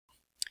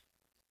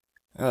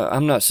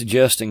I'm not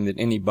suggesting that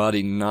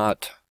anybody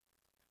not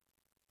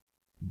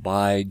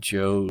buy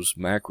Joe's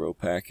macro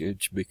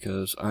package,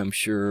 because I'm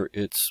sure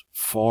it's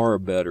far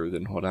better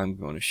than what I'm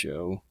going to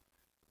show.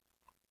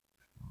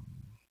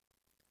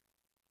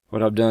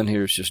 What I've done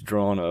here is just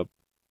drawn a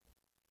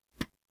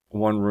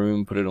one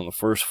room, put it on the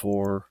first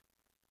floor,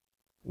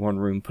 one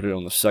room, put it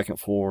on the second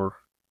floor,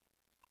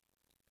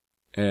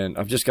 and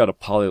I've just got a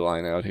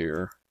polyline out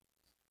here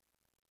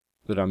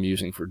that I'm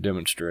using for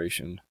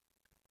demonstration.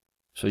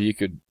 So you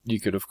could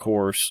of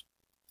course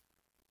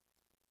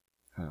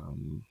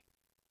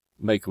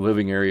make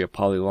living area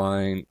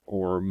polyline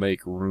or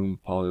make room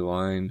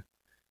polyline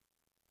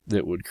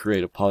that would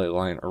create a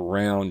polyline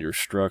around your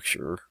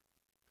structure.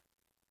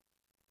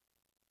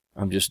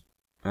 I'm just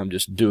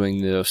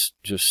doing this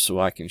just so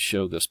I can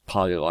show this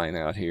polyline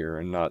out here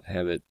and not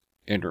have it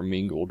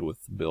intermingled with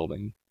the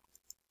building.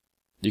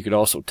 You could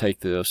also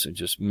take this and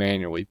just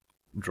manually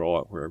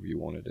draw it wherever you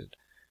wanted it.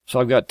 So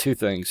I've got two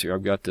things here.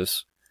 I've got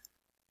this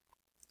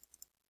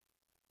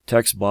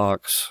text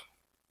box,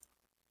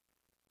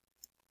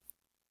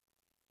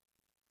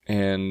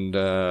 and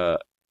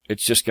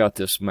it's just got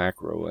this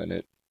macro in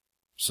it.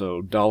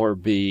 So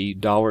 $B,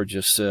 dollar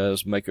just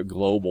says make a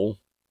global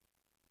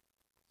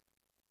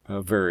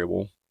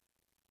variable,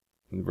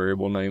 and the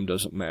variable name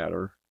doesn't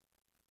matter.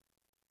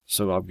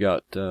 So I've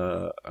got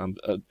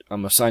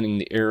I'm assigning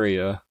the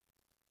area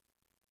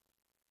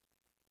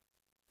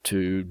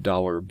to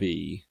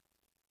 $B.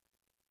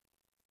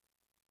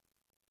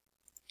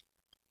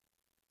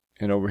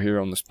 And over here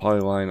on this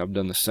polyline, I've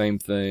done the same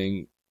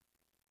thing.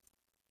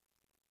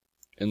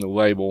 In the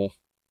label,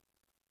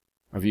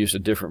 I've used a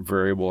different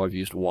variable. I've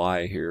used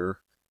Y here.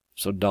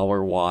 So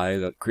 $Y,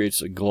 that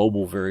creates a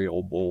global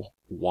variable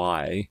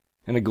Y.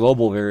 And a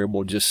global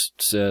variable just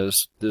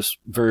says this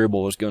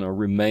variable is going to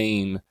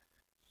remain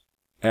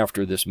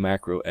after this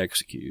macro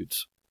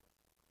executes.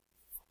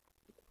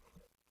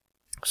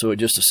 So it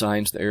just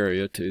assigns the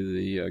area to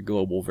the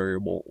global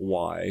variable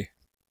Y.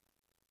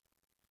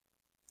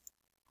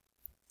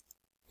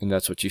 And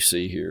that's what you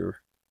see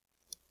here.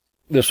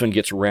 This one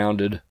gets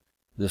rounded,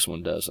 this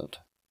one doesn't.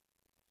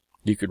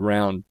 You could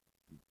round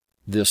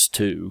this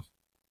too.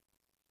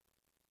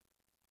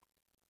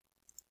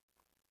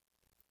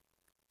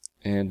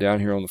 And down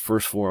here on the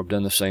first floor, I've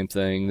done the same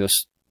thing.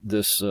 This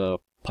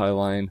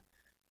polyline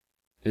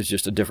is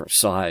just a different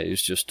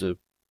size, just to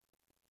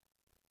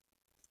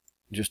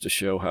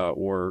show how it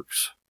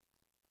works.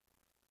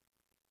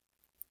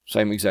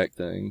 Same exact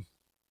thing.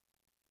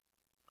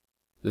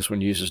 This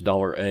one uses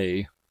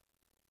 $A.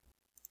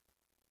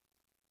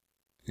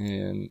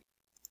 And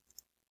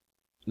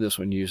this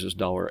one uses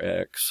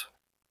 $X.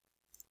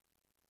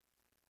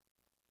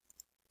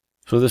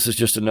 So this is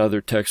just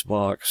another text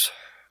box.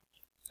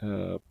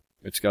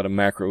 It's got a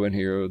macro in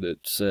here that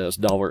says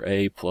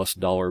 $A plus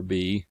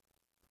 $B.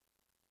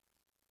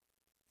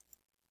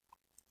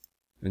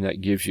 And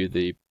that gives you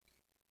the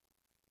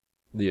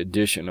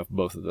addition of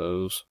both of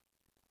those.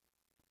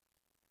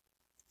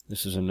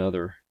 This is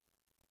another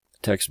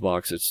text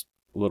box. It's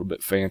a little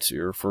bit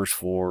fancier. First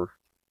floor,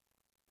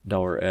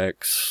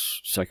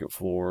 $X. Second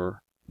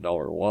floor,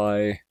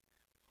 $Y.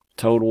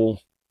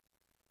 Total,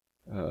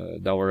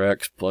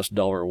 $X plus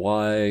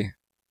 $Y.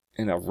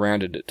 And I've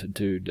rounded it to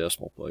 2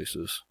 decimal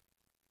places.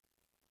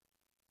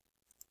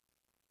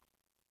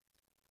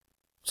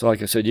 So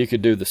like I said, you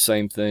could do the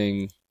same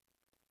thing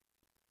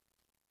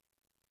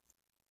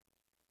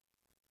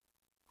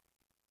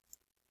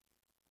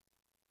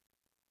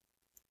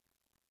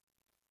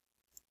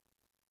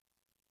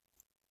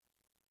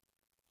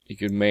you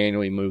could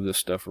manually move this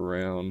stuff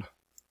around,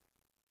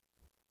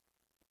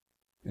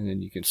 and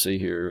then you can see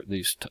here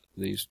these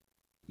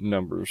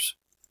numbers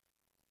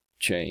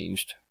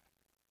changed.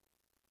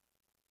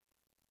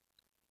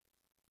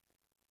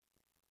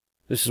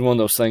 This is one of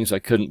those things I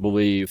couldn't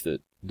believe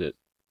that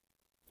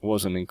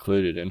wasn't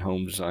included in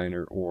Home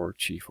Designer or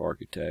Chief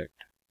Architect.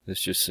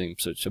 This just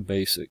seems such a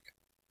basic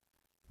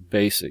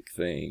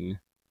thing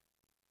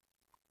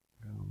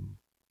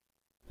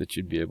that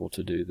you'd be able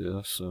to do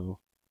this. So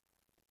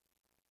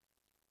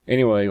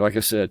anyway, like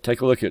I said,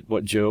 take a look at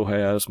what Joe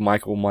has.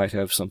 Michael might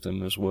have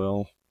something as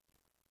well.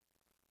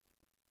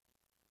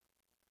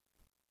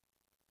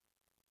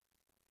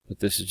 But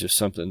this is just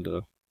something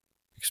to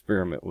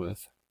experiment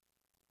with.